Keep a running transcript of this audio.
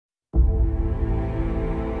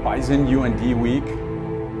Bison UND week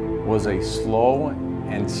was a slow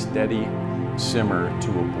and steady simmer to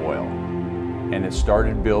a boil. And it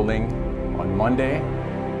started building on Monday,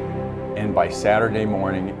 and by Saturday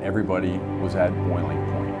morning, everybody was at boiling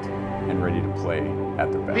point and ready to play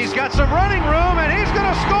at their best. He's got some running room, and he's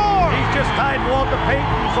going to score! He's just tied Walter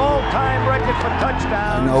Payton's all-time record for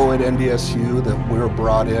touchdowns. I know at NDSU that we're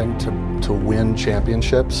brought in to win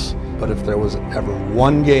championships, but if there was ever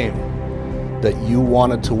one game that you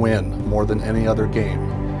wanted to win more than any other game,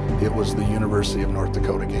 it was the University of North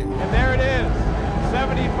Dakota game. And there it is.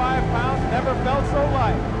 75 pounds, never felt so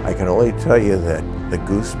light. I can only tell you that the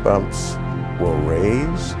goosebumps will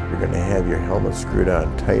raise. You're going to have your helmet screwed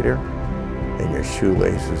on tighter and your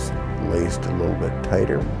shoelaces laced a little bit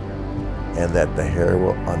tighter, and that the hair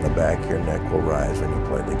on the back of your neck will rise when you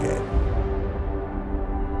play the game.